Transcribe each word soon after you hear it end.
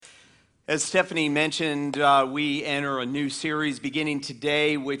As Stephanie mentioned, we enter a new series beginning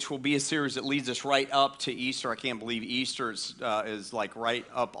today, which will be a series that leads us right up to Easter. I can't believe Easter is like right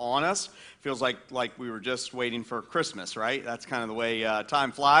up on us. Feels like we were just waiting for Christmas, right? That's kind of the way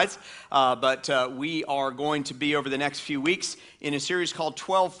time flies. But we are going to be over the next few weeks in a series called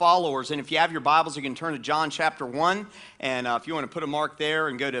 12 Followers. And if you have your Bibles, you can turn to John chapter 1. And if you want to put a mark there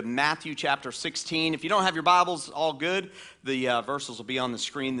and go to Matthew chapter 16. If you don't have your Bibles, all good. The verses will be on the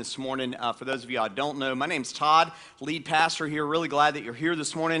screen this morning. For those of you I don't know, my name's Todd, lead pastor here. Really glad that you're here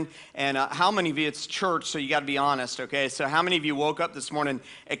this morning. And how many of you, it's church, so you got to be honest, okay? So how many of you woke up this morning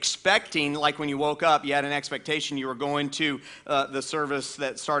expecting, like when you woke up, you had an expectation you were going to the service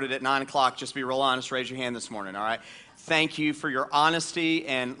that started at 9 o'clock? Just be real honest, raise your hand this morning, all right? Thank you for your honesty,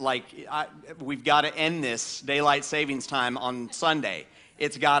 and we've got to end this daylight savings time on Sunday.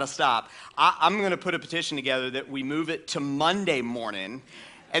 It's got to stop. I'm going to put a petition together that we move it to Monday morning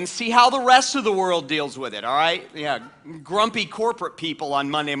and see how the rest of the world deals with it, all right? Yeah, grumpy corporate people on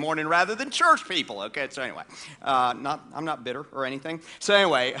Monday morning rather than church people, okay? So anyway, I'm not bitter or anything. So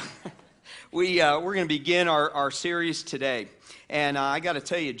anyway, we're going to begin our series today. And I got to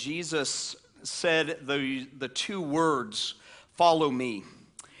tell you, Jesus said the two words, "Follow me."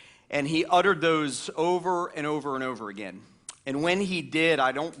 And he uttered those over and over and over again. And when he did,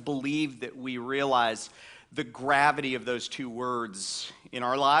 I don't believe that we realize the gravity of those two words in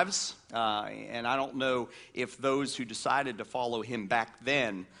our lives. And I don't know if those who decided to follow him back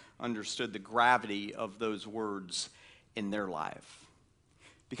then understood the gravity of those words in their life.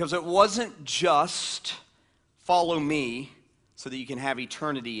 Because it wasn't just follow me so that you can have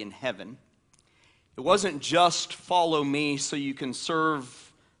eternity in heaven. It wasn't just follow me so you can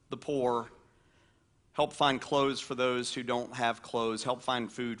serve the poor, help find clothes for those who don't have clothes, help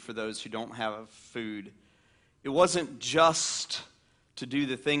find food for those who don't have food. It wasn't just to do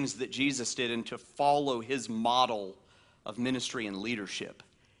the things that Jesus did and to follow his model of ministry and leadership.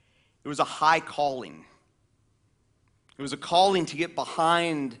 It was a high calling. It was a calling to get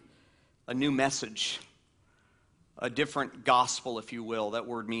behind a new message, a different gospel, if you will. That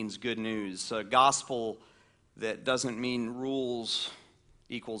word means good news. A gospel that doesn't mean rules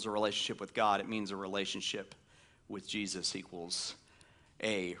equals a relationship with God. It means a relationship with Jesus equals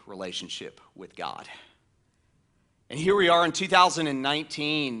a relationship with God. And here we are in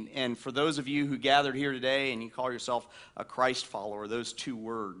 2019, and for those of you who gathered here today and you call yourself a Christ follower, those two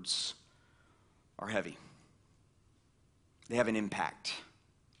words are heavy. They have an impact.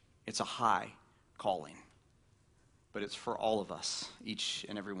 It's a high calling. But it's for all of us, each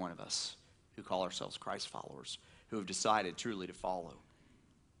and every one of us who call ourselves Christ followers, who have decided truly to follow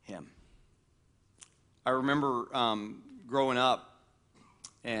him. I remember growing up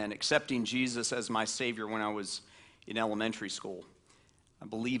and accepting Jesus as my Savior when I was in elementary school. I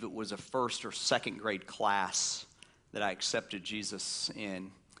believe it was a first or second grade class that I accepted Jesus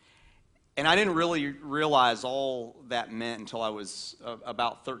in. And I didn't really realize all that meant until I was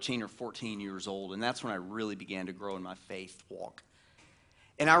about 13 or 14 years old. And that's when I really began to grow in my faith walk.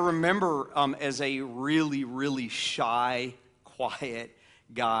 And I remember as a really, really shy, quiet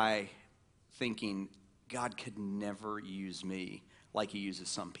guy thinking, God could never use me like he uses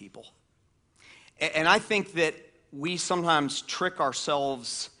some people. And I think that we sometimes trick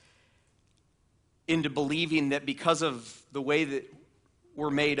ourselves into believing that because of the way that we're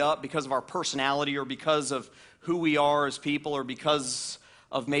made up, because of our personality, or because of who we are as people, or because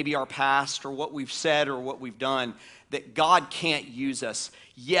of maybe our past or what we've said or what we've done, that God can't use us.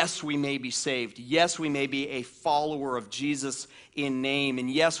 Yes, we may be saved. Yes, we may be a follower of Jesus in name.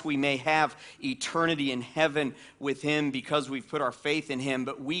 And yes, we may have eternity in heaven with him because we've put our faith in him.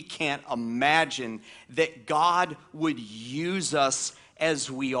 But we can't imagine that God would use us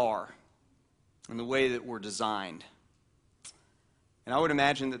as we are in the way that we're designed. And I would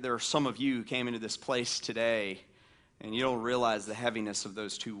imagine that there are some of you who came into this place today and you don't realize the heaviness of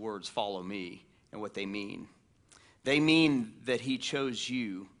those two words, follow me, and what they mean. They mean that he chose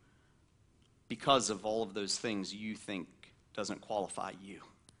you because of all of those things you think doesn't qualify you.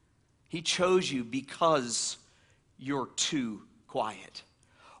 He chose you because you're too quiet,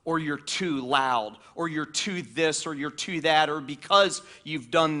 or you're too loud, or you're too this, or you're too that, or because you've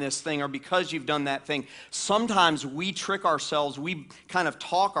done this thing, or because you've done that thing. Sometimes we trick ourselves, we kind of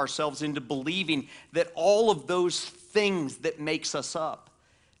talk ourselves into believing that all of those things that makes us up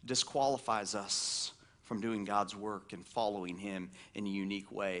disqualifies us from doing God's work and following him in a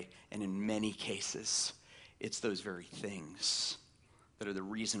unique way. And in many cases, it's those very things that are the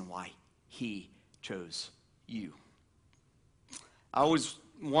reason why he chose you. I always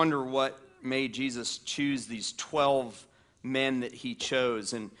wonder what made Jesus choose these 12 men that he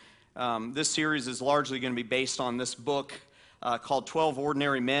chose. And This series is largely going to be based on this book called 12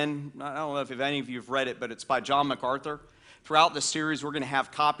 Ordinary Men. I don't know if any of you have read it, but it's by John MacArthur. Throughout the series, we're going to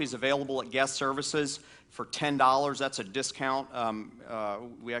have copies available at guest services for $10. That's a discount.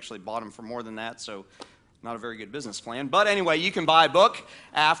 We actually bought them for more than that, so not a very good business plan. But anyway, you can buy a book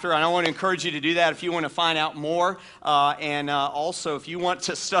after, and I want to encourage you to do that if you want to find out more. And also, if you want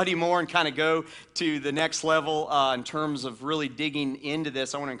to study more and kind of go to the next level in terms of really digging into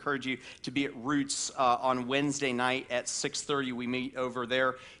this, I want to encourage you to be at Roots on Wednesday night at 6:30. We meet over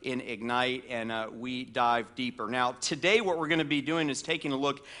there in Ignite, and we dive deeper. Now, today what we're going to be doing is taking a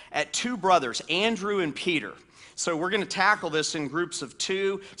look at two brothers, Andrew and Peter. So we're going to tackle this in groups of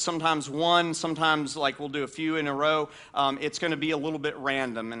two, sometimes one, sometimes like we'll do a few in a row. It's going to be a little bit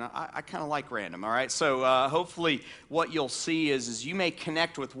random, and I kind of like random, all right? So hopefully what you'll see is you may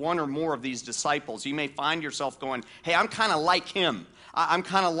connect with one or more of these disciples. You may find yourself going, hey, I'm kind of like him. I'm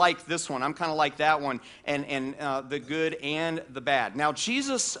kind of like this one. I'm kind of like that one, and the good and the bad. Now,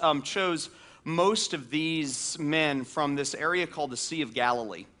 Jesus chose most of these men from this area called the Sea of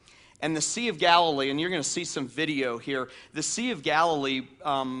Galilee. And the Sea of Galilee, and you're going to see some video here, the Sea of Galilee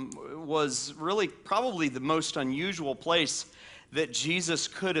was really probably the most unusual place that Jesus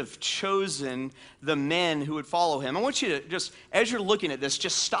could have chosen the men who would follow him. I want you to just, as you're looking at this,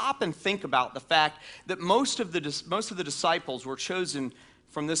 just stop and think about the fact that most of the disciples were chosen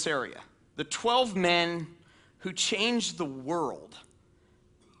from this area. The 12 men who changed the world,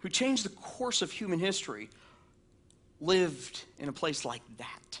 who changed the course of human history, lived in a place like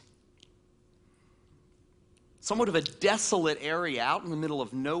that. Somewhat of a desolate area out in the middle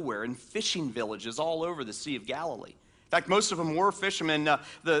of nowhere, in fishing villages all over the Sea of Galilee. In fact, most of them were fishermen.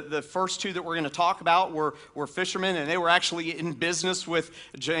 The first two that we're going to talk about were fishermen, and they were actually in business with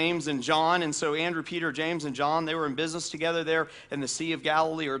James and John. And so Andrew, Peter, James, and John, they were in business together there in the Sea of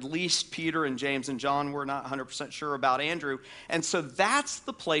Galilee, or at least Peter and James and John. We're not 100% sure about Andrew. And so that's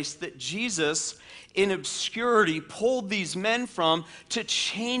the place that Jesus, in obscurity, pulled these men from to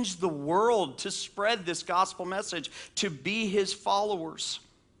change the world, to spread this gospel message, to be his followers.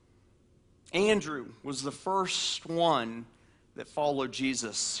 Andrew was the first one that followed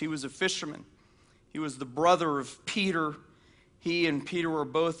Jesus. He was a fisherman. He was the brother of Peter. He and Peter were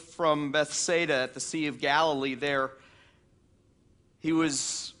both from Bethsaida at the Sea of Galilee there. He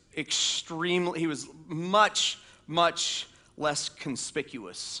was much, much less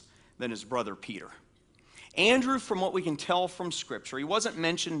conspicuous than his brother Peter. Andrew, from what we can tell from Scripture, he wasn't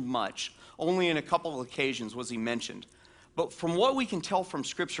mentioned much. Only in a couple of occasions was he mentioned. But from what we can tell from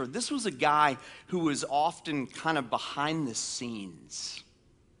Scripture, this was a guy who was often kind of behind the scenes.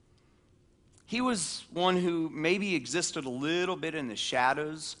 He was one who maybe existed a little bit in the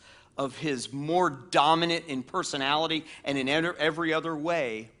shadows of his more dominant in personality and in every other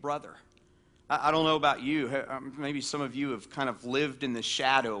way brother. I don't know about you. Maybe some of you have kind of lived in the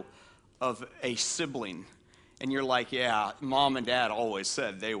shadow of a sibling. And you're like, yeah, mom and dad always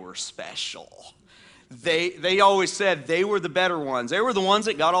said they were special. They always said they were the better ones. They were the ones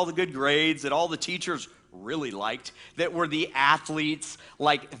that got all the good grades, that all the teachers really liked, that were the athletes.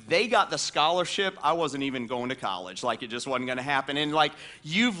 Like, they got the scholarship. I wasn't even going to college. Like, it just wasn't going to happen. And, like,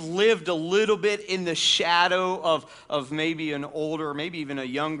 you've lived a little bit in the shadow of maybe an older, maybe even a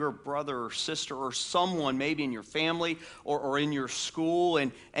younger brother or sister or someone maybe in your family or in your school.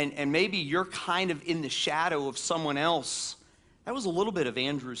 And maybe you're kind of in the shadow of someone else. That was a little bit of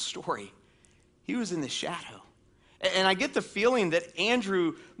Andrew's story. He was in the shadow. And I get the feeling that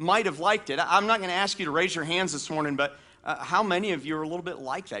Andrew might have liked it. I'm not going to ask you to raise your hands this morning, but how many of you are a little bit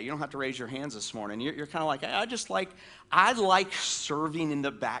like that? You don't have to raise your hands this morning. You're kind of like, I like serving in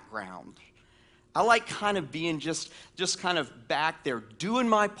the background. I like kind of being just kind of back there, doing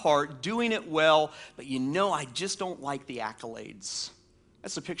my part, doing it well, but I just don't like the accolades.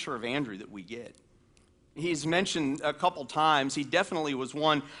 That's the picture of Andrew that we get. He's mentioned a couple times. He definitely was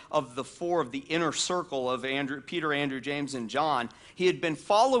one of the four of the inner circle of Peter, Andrew, James, and John. He had been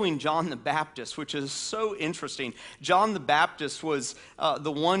following John the Baptist, which is so interesting. John the Baptist was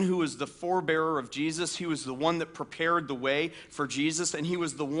the one who was the forebearer of Jesus. He was the one that prepared the way for Jesus, and he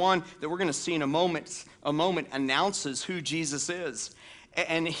was the one that we're going to see in a moment announces who Jesus is.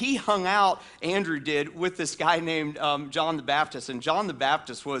 And he hung out, Andrew did, with this guy named John the Baptist. And John the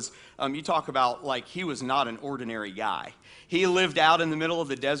Baptist was, you talk about, like, he was not an ordinary guy. He lived out in the middle of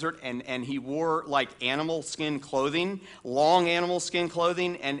the desert, and he wore, like, animal skin clothing, long animal skin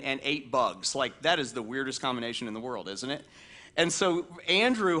clothing, and ate bugs. Like, that is the weirdest combination in the world, isn't it? And so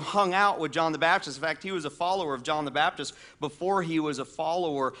Andrew hung out with John the Baptist. In fact, he was a follower of John the Baptist before he was a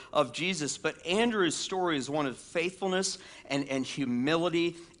follower of Jesus. But Andrew's story is one of faithfulness and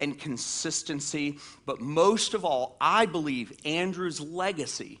humility and consistency. But most of all, I believe Andrew's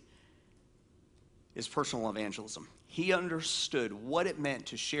legacy is personal evangelism. He understood what it meant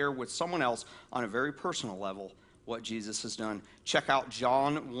to share with someone else on a very personal level what Jesus has done. Check out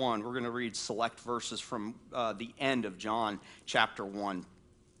John 1. We're going to read select verses from the end of John chapter 1.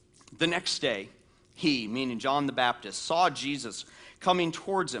 The next day, he, meaning John the Baptist, saw Jesus coming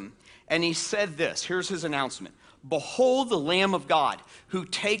towards him, and he said this. Here's his announcement. Behold the Lamb of God who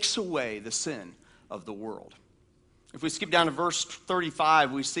takes away the sin of the world. If we skip down to verse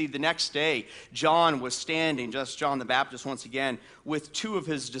 35, we see the next day, John was standing, just John the Baptist once again, with two of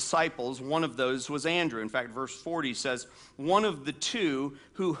his disciples. One of those was Andrew. In fact, verse 40 says, one of the two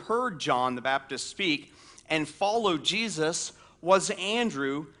who heard John the Baptist speak and followed Jesus was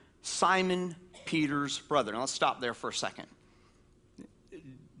Andrew, Simon Peter's brother. Now let's stop there for a second.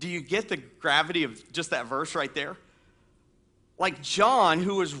 Do you get the gravity of just that verse right there? Like John,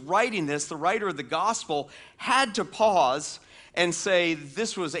 who was writing this, the writer of the gospel, had to pause and say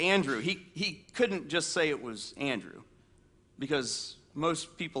this was Andrew. He couldn't just say it was Andrew, because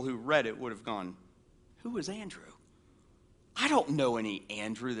most people who read it would have gone, who is Andrew? I don't know any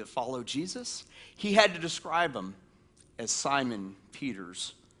Andrew that followed Jesus. He had to describe him as Simon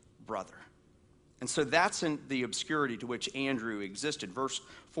Peter's brother. And so that's in the obscurity to which Andrew existed. Verse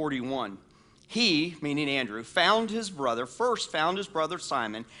 41. He, meaning Andrew, found his brother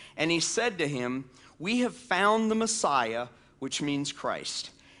Simon, and he said to him, we have found the Messiah, which means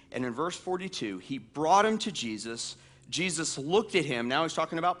Christ. And in verse 42, he brought him to Jesus. Jesus looked at him, now he's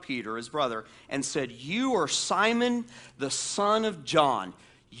talking about Peter, his brother, and said, you are Simon, the son of John.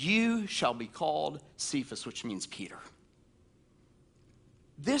 You shall be called Cephas, which means Peter.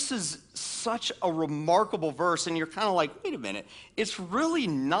 This is such a remarkable verse, and you're kind of like, wait a minute, it's really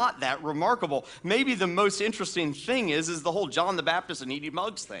not that remarkable. Maybe the most interesting thing is the whole John the Baptist and Edie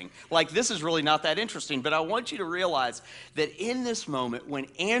Muggs thing. Like, this is really not that interesting, but I want you to realize that in this moment, when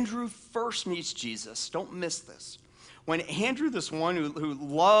Andrew first meets Jesus, don't miss this. When Andrew, this one who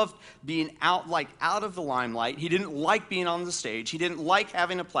loved being out of the limelight, he didn't like being on the stage, he didn't like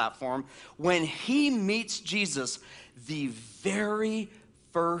having a platform, when he meets Jesus, the very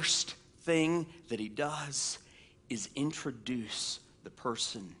first thing that he does is introduce the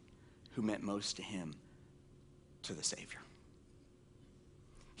person who meant most to him to the Savior.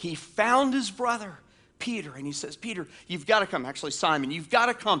 He found his brother, Peter, and he says, Peter, you've got to come. Actually, Simon, you've got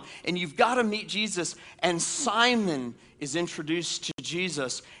to come, and you've got to meet Jesus. And Simon is introduced to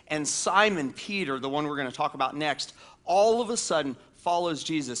Jesus, and Simon, Peter, the one we're going to talk about next, all of a sudden follows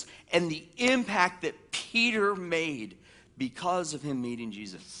Jesus. And the impact that Peter made because of him meeting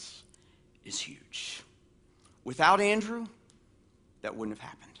Jesus is huge. Without Andrew, that wouldn't have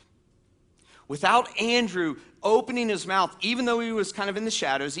happened. Without Andrew opening his mouth, even though he was kind of in the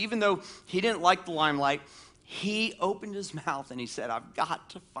shadows, even though he didn't like the limelight, he opened his mouth and he said, I've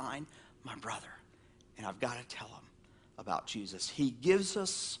got to find my brother, and I've got to tell him about Jesus. He gives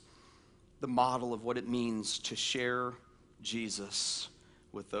us the model of what it means to share Jesus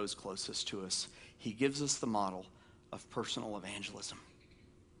with those closest to us. He gives us the model of personal evangelism.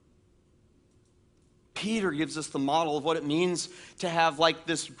 Peter gives us the model of what it means to have like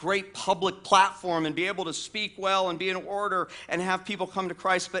this great public platform and be able to speak well and be an orator and have people come to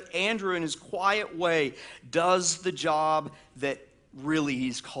Christ. But Andrew, in his quiet way, does the job that really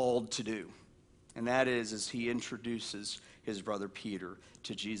he's called to do. And that is he introduces his brother Peter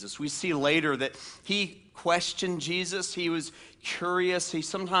to Jesus. We see later that he questioned Jesus. He was curious. He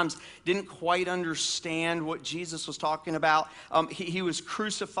sometimes didn't quite understand what Jesus was talking about. He was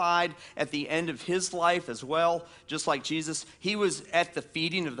crucified at the end of his life as well, just like Jesus. He was at the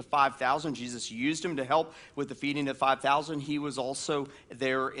feeding of the 5,000. Jesus used him to help with the feeding of 5,000. He was also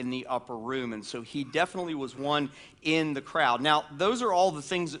there in the upper room, and so he definitely was one in the crowd. Now, those are all the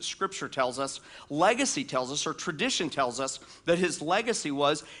things that Scripture tells us. Legacy tells us, or tradition tells us, that his legacy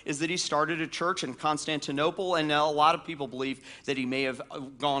is that he started a church in Constantinople, and a lot of people believe that he may have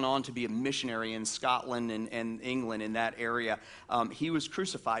gone on to be a missionary in Scotland and England, in that area. He was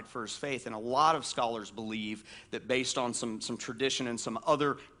crucified for his faith, and a lot of scholars believe that based on some tradition and some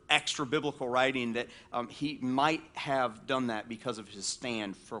other extra biblical writing that he might have done that because of his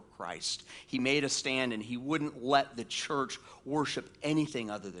stand for Christ. He made a stand and he wouldn't let the church worship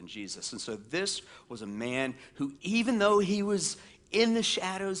anything other than Jesus. And so this was a man who, even though he was in the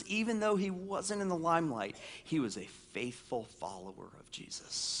shadows, even though he wasn't in the limelight, he was a faithful follower of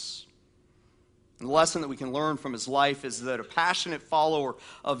Jesus. And the lesson that we can learn from his life is that a passionate follower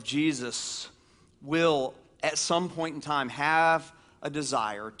of Jesus will, at some point in time, have a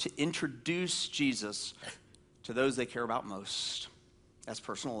desire to introduce Jesus to those they care about most. That's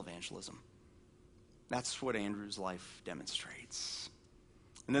personal evangelism. That's what Andrew's life demonstrates.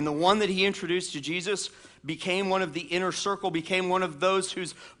 And then the one that he introduced to Jesus became one of the inner circle, became one of those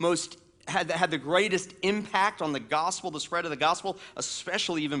whose most had the greatest impact on the gospel, the spread of the gospel,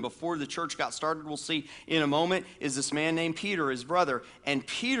 especially even before the church got started. We'll see in a moment, is this man named Peter, his brother. And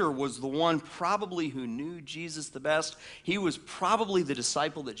Peter was the one probably who knew Jesus the best. He was probably the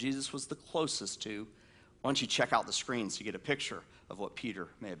disciple that Jesus was the closest to. Why don't you check out the screens to get a picture of what Peter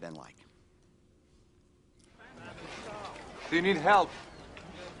may have been like. Do you need help?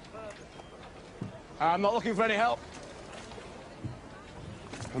 I'm not looking for any help.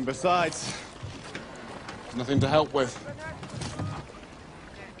 And besides, there's nothing to help with.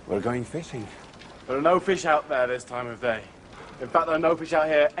 We're going fishing. There are no fish out there this time of day. In fact, there are no fish out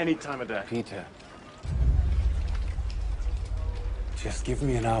here any time of day. Peter, just give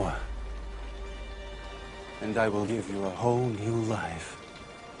me an hour, and I will give you a whole new life.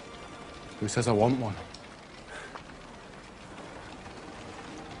 Who says I want one?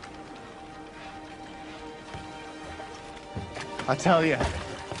 I tell you,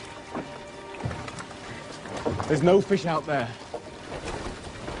 there's no fish out there.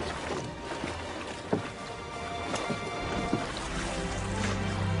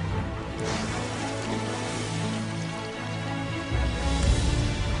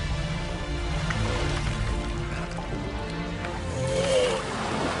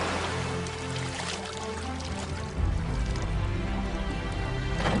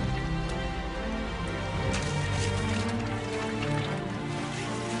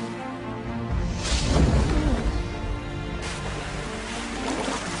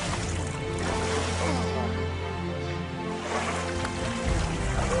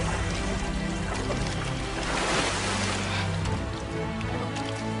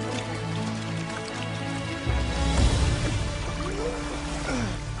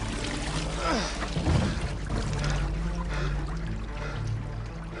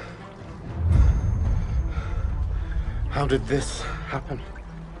 How did this happen?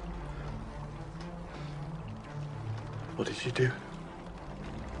 What did you do?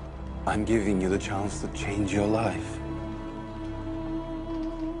 I'm giving you the chance to change your life.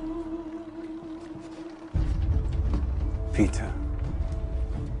 Peter,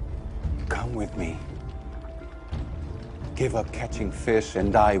 come with me. Give up catching fish,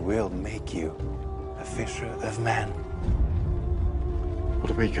 and I will make you a fisher of men. What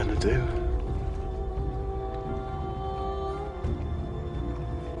are we gonna do?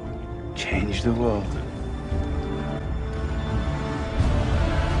 Change the world.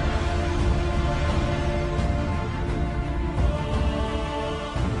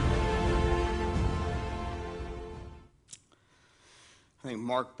 I think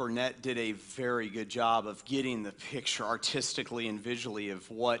Mark Burnett did a very good job of getting the picture artistically and visually of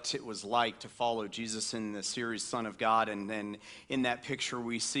what it was like to follow Jesus in the series Son of God. And then in that picture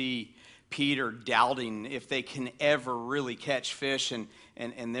we see Peter doubting if they can ever really catch fish.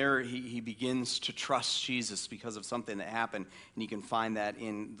 And there he begins to trust Jesus because of something that happened. And you can find that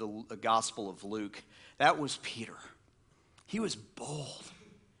in the Gospel of Luke. That was Peter. He was bold.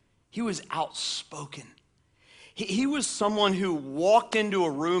 He was outspoken. He was someone who walked into a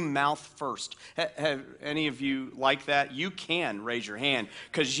room mouth first. Have any of you like that? You can raise your hand,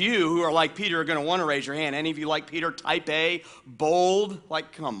 because you who are like Peter are going to want to raise your hand. Any of you like Peter, type A, bold?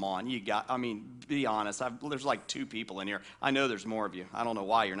 Like, come on, be honest. There's like 2 people in here. I know there's more of you. I don't know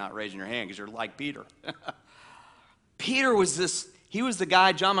why you're not raising your hand, because you're like Peter. Peter was he was the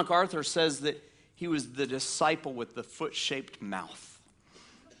guy, John MacArthur says that he was the disciple with the foot-shaped mouth.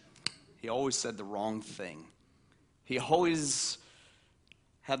 He always said the wrong thing. He always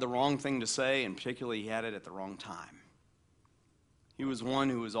had the wrong thing to say, and particularly he had it at the wrong time. He was one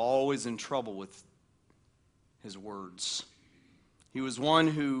who was always in trouble with his words. He was one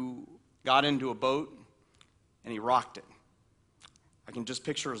who got into a boat and he rocked it. I can just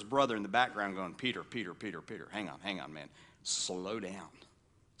picture his brother in the background going, Peter, Peter, Peter, Peter, hang on, man. Slow down.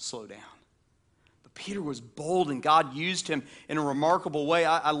 Peter was bold, and God used him in a remarkable way.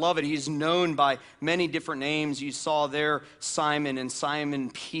 I love it. He's known by many different names. You saw there Simon and Simon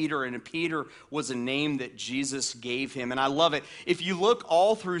Peter, and Peter was a name that Jesus gave him. And I love it. If you look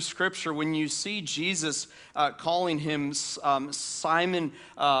all through Scripture, when you see Jesus calling him Simon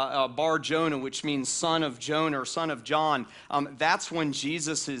Bar-Jonah, which means son of Jonah or son of John, that's when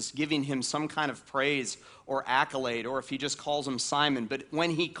Jesus is giving him some kind of praise or accolade, or if he just calls him Simon. But when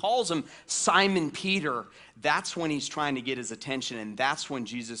he calls him Simon Peter, that's when he's trying to get his attention, and that's when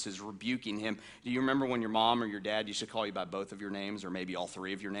Jesus is rebuking him. Do you remember when your mom or your dad used to call you by both of your names, or maybe all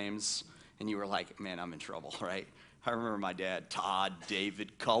three of your names? And you were like, man, I'm in trouble, right? I remember my dad, Todd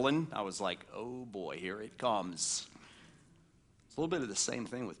David Cullen. I was like, oh boy, here it comes. It's a little bit of the same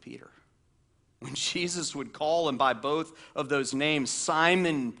thing with Peter. When Jesus would call him by both of those names,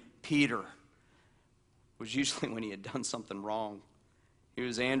 Simon Peter, was usually when he had done something wrong. He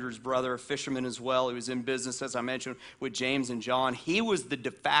was Andrew's brother, a fisherman as well. He was in business, as I mentioned, with James and John. He was the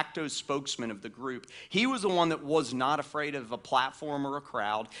de facto spokesman of the group. He was the one that was not afraid of a platform or a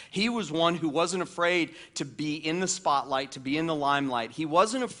crowd. He was one who wasn't afraid to be in the spotlight, to be in the limelight. He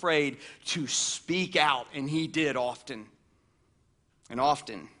wasn't afraid to speak out, and he did often. And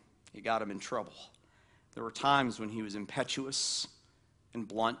often, it got him in trouble. There were times when he was impetuous and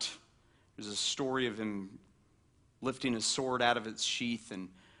blunt. There's a story of him lifting his sword out of its sheath and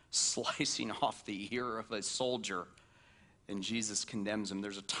slicing off the ear of a soldier, and Jesus condemns him.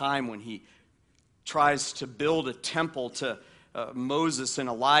 There's a time when he tries to build a temple to Moses and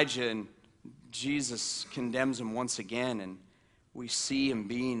Elijah, and Jesus condemns him once again, and we see him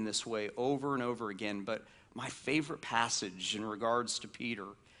being this way over and over again. But my favorite passage in regards to Peter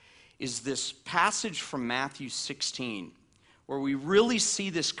is this passage from Matthew 16, where we really see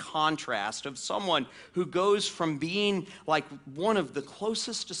this contrast of someone who goes from being like one of the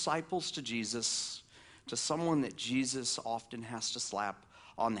closest disciples to Jesus to someone that Jesus often has to slap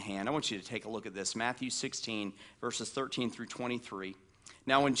on the hand. I want you to take a look at this. Matthew 16, verses 13 through 23.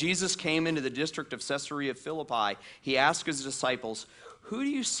 Now, when Jesus came into the district of Caesarea Philippi, he asked his disciples, "Who do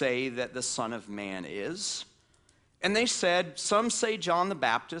you say that the Son of Man is?" And they said, "Some say John the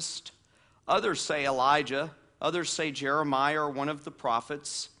Baptist, others say Elijah, others say Jeremiah or one of the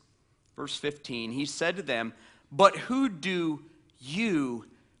prophets." Verse 15, he said to them, "But who do you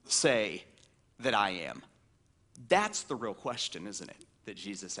say that I am?" That's the real question, isn't it, that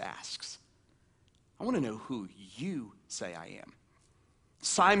Jesus asks. I want to know who you say I am.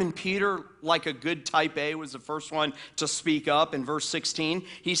 Simon Peter, like a good type A, was the first one to speak up. In verse 16,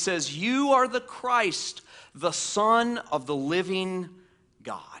 he says, "You are the Christ, the Son of the living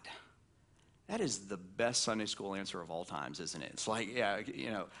God." That is the best Sunday school answer of all times, isn't it? It's like,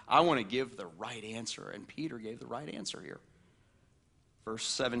 yeah, I want to give the right answer, and Peter gave the right answer here. Verse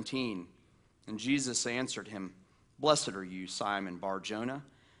 17, and Jesus answered him, "Blessed are you, Simon Bar-Jonah."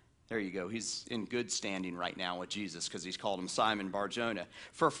 There you go. He's in good standing right now with Jesus because he's called him Simon Bar-Jonah.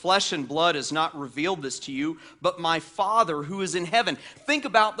 "For flesh and blood has not revealed this to you, but my Father who is in heaven." Think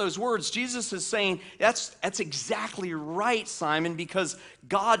about those words. Jesus is saying, that's exactly right, Simon, because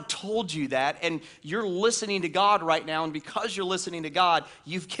God told you that, and you're listening to God right now, and because you're listening to God,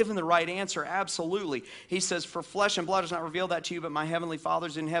 you've given the right answer, absolutely. He says, "For flesh and blood has not revealed that to you, but my heavenly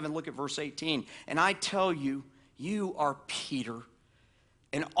Father's in heaven." Look at verse 18. "And I tell you, you are Peter,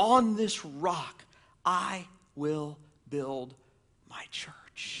 and on this rock I will build my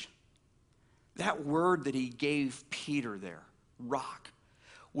church." That word that he gave Peter there, rock,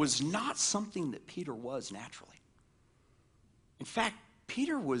 was not something that Peter was naturally. In fact,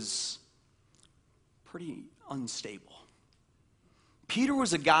 Peter was pretty unstable. Peter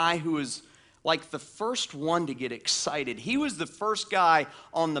was a guy who was like the first one to get excited. He was the first guy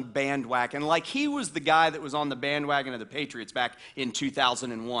on the bandwagon. Like he was the guy that was on the bandwagon of the Patriots back in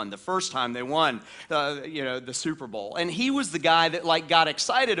 2001, the first time they won, the Super Bowl. And he was the guy that like got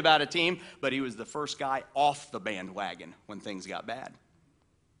excited about a team, but he was the first guy off the bandwagon when things got bad.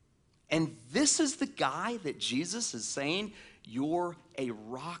 And this is the guy that Jesus is saying, "You're a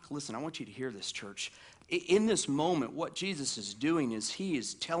rock." Listen, I want you to hear this, church. In this moment, what Jesus is doing is he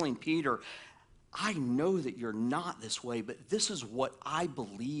is telling Peter, "I know that you're not this way, but this is what I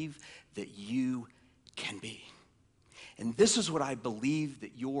believe that you can be. And this is what I believe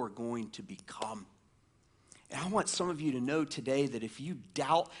that you're going to become." And I want some of you to know today that if you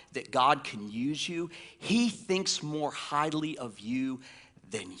doubt that God can use you, he thinks more highly of you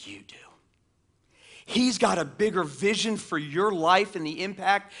than you do. He's got a bigger vision for your life and the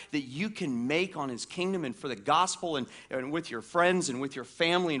impact that you can make on his kingdom and for the gospel and with your friends and with your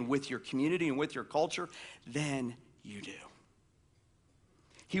family and with your community and with your culture than you do.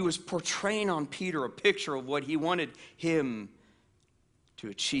 He was portraying on Peter a picture of what he wanted him to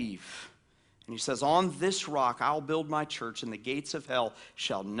achieve. And he says, "On this rock I'll build my church, and the gates of hell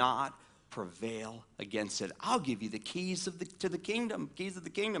shall not prevail against it." I'll give you the keys of the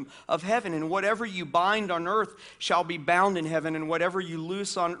kingdom of heaven, and whatever you bind on earth shall be bound in heaven, and whatever you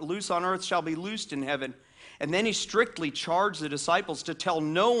loose on earth shall be loosed in heaven. And then he strictly charged the disciples to tell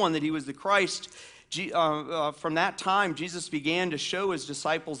no one that he was the Christ, From that time, Jesus began to show his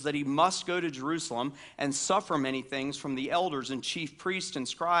disciples that he must go to Jerusalem and suffer many things from the elders and chief priests and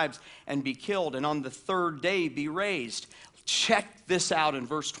scribes and be killed, and on the third day be raised. Check this out in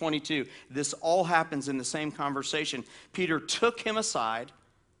verse 22. This all happens in the same conversation. Peter took him aside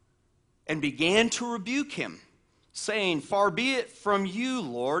and began to rebuke him, saying, "Far be it from you,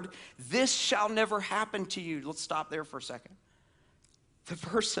 Lord, this shall never happen to you." Let's stop there for a second. The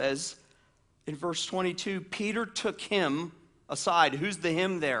verse says, in verse 22, Peter took him aside. Who's the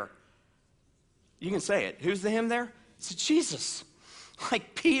him there? You can say it. Who's the him there? It's Jesus.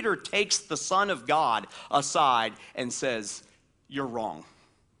 Like, Peter takes the Son of God aside and says, "You're wrong."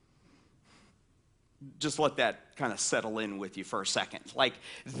 Just let that kind of settle in with you for a second. Like,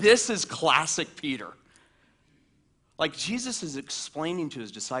 this is classic Peter. Like, Jesus is explaining to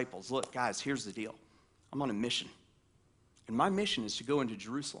his disciples, look, guys, here's the deal. I'm on a mission. And my mission is to go into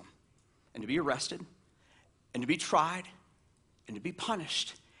Jerusalem and to be arrested and to be tried and to be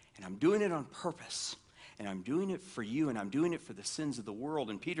punished. And I'm doing it on purpose. And I'm doing it for you, and I'm doing it for the sins of the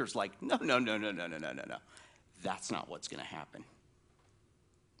world. And Peter's like, no. That's not what's going to happen.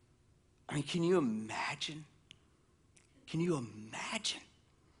 I mean, can you imagine? Can you imagine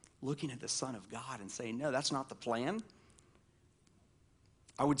looking at the Son of God and saying, no, that's not the plan?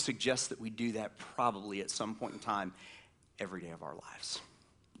 I would suggest that we do that probably at some point in time every day of our lives.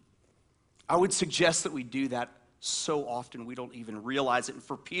 I would suggest that we do that so often we don't even realize it. And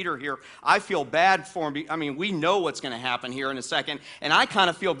for Peter here, I feel bad for him. I mean, we know what's going to happen here in a second, and I kind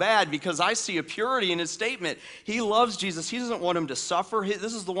of feel bad because I see a purity in his statement. He loves Jesus. He doesn't want him to suffer.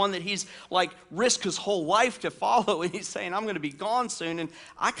 This is the one that he's like risked his whole life to follow, and he's saying, I'm going to be gone soon. And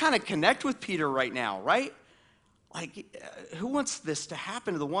I kind of connect with Peter right now, right? Like, who wants this to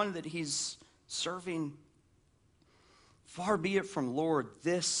happen to the one that he's serving? Far be it from Lord,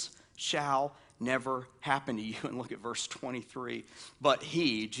 this shall never happen to you. And look at verse 23. But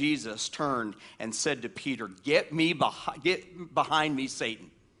he, Jesus, turned and said to Peter, get behind me, Satan.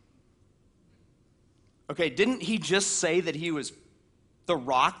 Okay, didn't he just say that he was the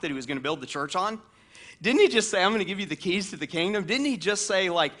rock that he was going to build the church on? Didn't he just say, I'm going to give you the keys to the kingdom? Didn't he just say,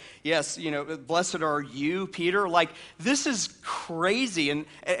 like, yes, blessed are you, Peter? Like, this is crazy. And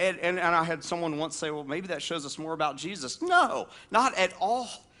I had someone once say, well, maybe that shows us more about Jesus. No, not at all.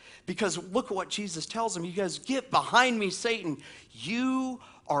 Because look at what Jesus tells him. He goes, get behind me, Satan. You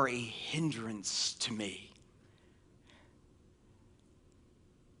are a hindrance to me.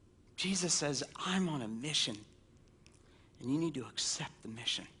 Jesus says, I'm on a mission. And you need to accept the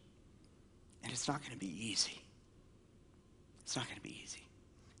mission. And it's not going to be easy. It's not going to be easy.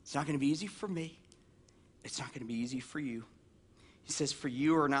 It's not going to be easy for me. It's not going to be easy for you. He says, for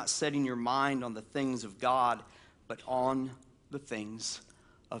you are not setting your mind on the things of God, but on the things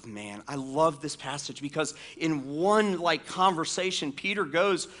of man. I love this passage because in one conversation, Peter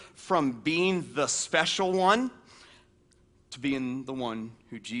goes from being the special one to being the one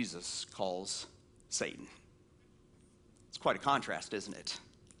who Jesus calls Satan. It's quite a contrast, isn't it?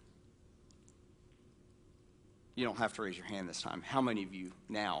 You don't have to raise your hand this time. How many of you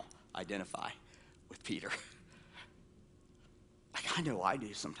now identify with Peter? I know I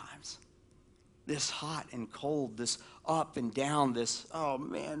do sometimes. This hot and cold, this up and down, this, oh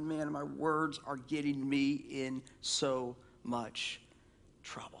man, my words are getting me in so much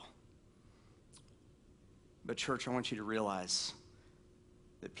trouble. But church, I want you to realize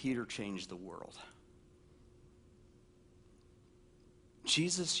that Peter changed the world.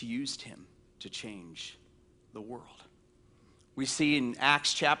 Jesus used him to change the world. We see in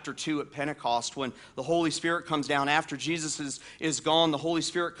Acts chapter 2 at Pentecost when the Holy Spirit comes down after Jesus is gone, the Holy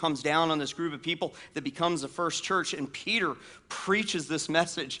Spirit comes down on this group of people that becomes the first church, and Peter preaches this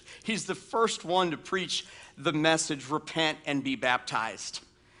message. He's the first one to preach the message, repent and be baptized.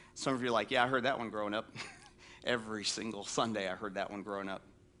 Some of you are like, yeah, I heard that one growing up. Every single Sunday I heard that one growing up.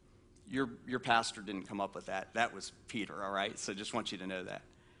 Your pastor didn't come up with that. That was Peter, all right? So just want you to know that.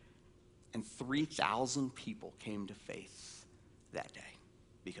 And 3,000 people came to faith that day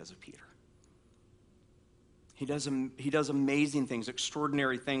because of Peter. He does amazing things,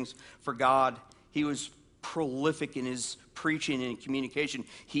 extraordinary things for God. He was prolific in his preaching and communication.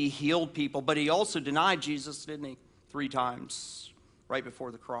 He healed people, but he also denied Jesus, didn't he? 3 times, right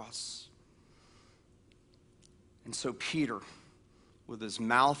before the cross. And so Peter, with his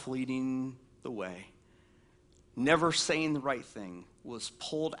mouth leading the way, never saying the right thing, was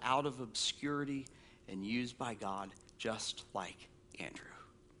pulled out of obscurity and used by God just like Andrew.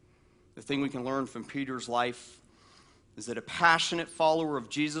 The thing we can learn from Peter's life is that a passionate follower of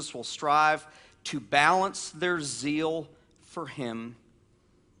Jesus will strive to balance their zeal for him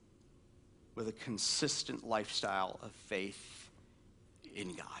with a consistent lifestyle of faith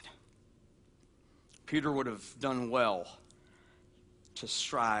in God. Peter would have done well to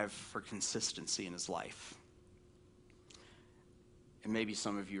strive for consistency in his life. And maybe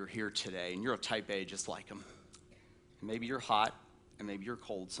some of you are here today, and you're a type A just like him. Maybe you're hot, and maybe you're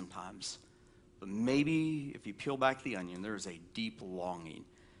cold sometimes. But maybe if you peel back the onion, there is a deep longing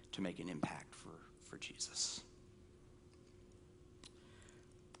to make an impact for Jesus.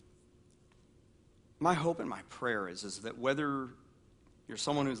 My hope and my prayer is that whether you're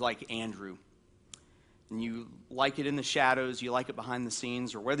someone who's like Andrew, and you like it in the shadows, you like it behind the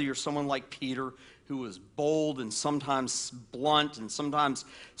scenes, or whether you're someone like Peter, who was bold and sometimes blunt and sometimes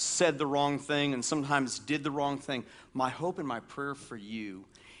said the wrong thing and sometimes did the wrong thing, my hope and my prayer for you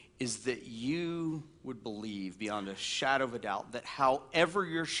is that you would believe beyond a shadow of a doubt that however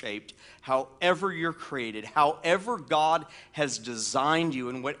you're shaped, however you're created, however God has designed you,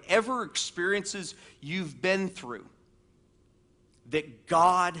 and whatever experiences you've been through, that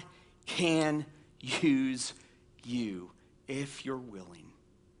God can use you if you're willing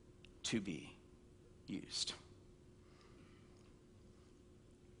to be used.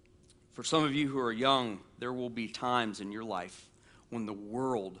 For some of you who are young, there will be times in your life when the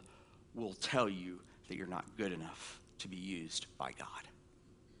world will tell you that you're not good enough to be used by God.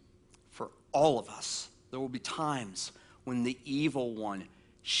 For all of us, there will be times when the evil one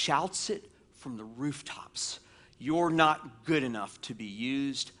shouts it from the rooftops. You're not good enough to be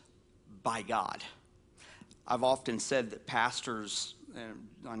used by God. I've often said that pastors, and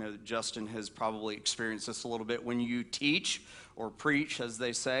I know that Justin has probably experienced this a little bit, when you teach or preach, as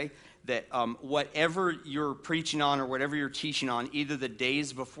they say, that whatever you're preaching on or whatever you're teaching on, either the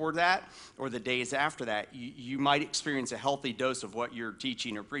days before that or the days after that, you might experience a healthy dose of what you're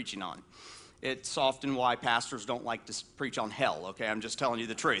teaching or preaching on. It's often why pastors don't like to preach on hell, okay? I'm just telling you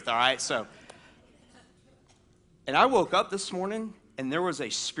the truth, all right? And I woke up this morning, and there was a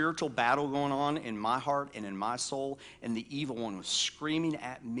spiritual battle going on in my heart and in my soul, and the evil one was screaming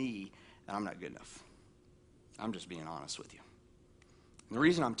at me, and I'm not good enough. I'm just being honest with you. And the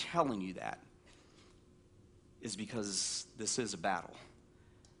reason I'm telling you that is because this is a battle.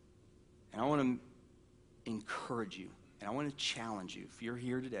 And I want to encourage you, and I want to challenge you, if you're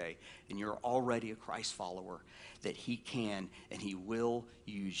here today and you're already a Christ follower, that he can and he will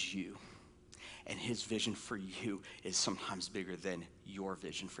use you. And his vision for you is sometimes bigger than your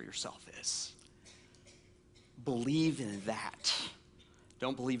vision for yourself is. Believe in that.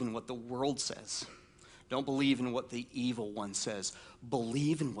 Don't believe in what the world says. Don't believe in what the evil one says.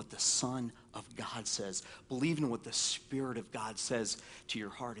 Believe in what the Son of God says. Believe in what the Spirit of God says to your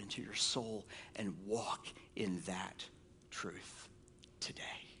heart and to your soul, and walk in that truth today.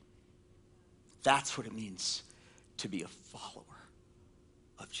 That's what it means to be a follower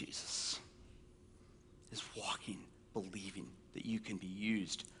of Jesus. Is walking, believing that you can be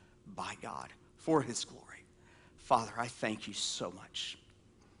used by God for his glory. Father, I thank you so much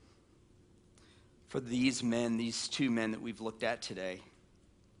for these men, these two men that we've looked at today.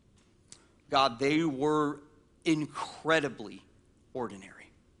 God, they were incredibly ordinary.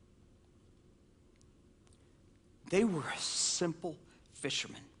 They were simple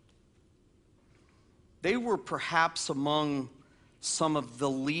fishermen. They were perhaps among some of the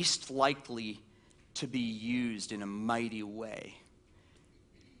least likely to be used in a mighty way.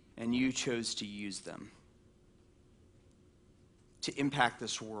 And you chose to use them to impact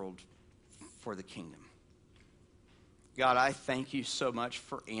this world for the kingdom. God, I thank you so much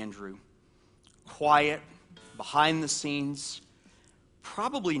for Andrew. Quiet, behind the scenes,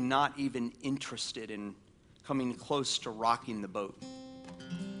 probably not even interested in coming close to rocking the boat.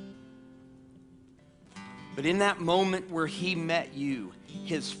 But in that moment where he met you,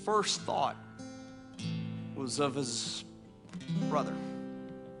 his first thought was of his brother.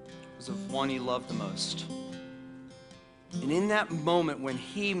 It was of one he loved the most. And in that moment when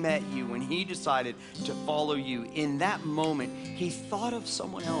he met you, when he decided to follow you, in that moment, he thought of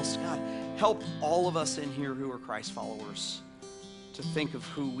someone else. God, help all of us in here who are Christ followers to think of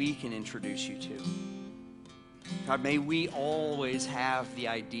who we can introduce you to. God, may we always have the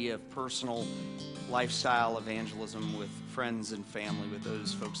idea of personal lifestyle evangelism with friends and family, with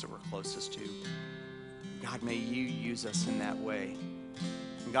those folks that we're closest to. God, may you use us in that way.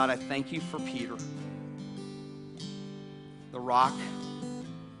 And God, I thank you for Peter, the rock,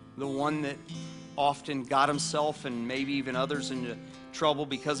 the one that often got himself and maybe even others into trouble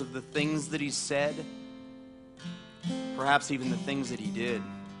because of the things that he said, perhaps even the things that he did.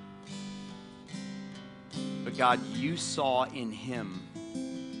 But God, you saw in him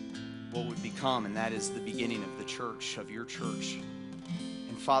what would become, and that is the beginning of the church, of your church.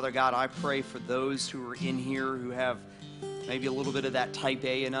 And Father God, I pray for those who are in here who have maybe a little bit of that type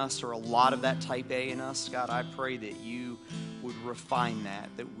A in us or a lot of that type A in us. God, I pray that you would refine that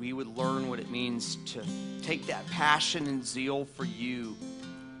we would learn what it means to take that passion and zeal for you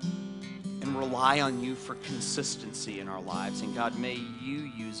and rely on you for consistency in our lives. And God, may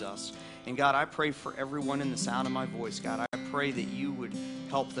you use us. And God, I pray for everyone in the sound of my voice. God, I pray that you would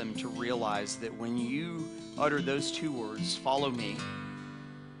help them to realize that when you utter those two words, follow me,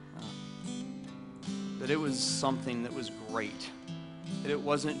 that it was something that was great, that it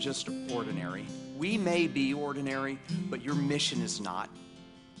wasn't just ordinary. We may be ordinary, but your mission is not.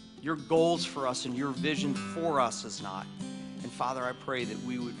 Your goals for us and your vision for us is not. And Father, I pray that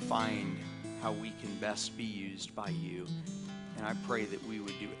we would find how we can best be used by you. And I pray that we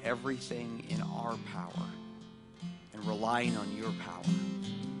would do everything in our power and relying on your power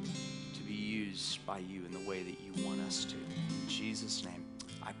to be used by you in the way that you want us to. In Jesus' name,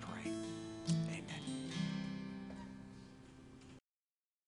 I pray.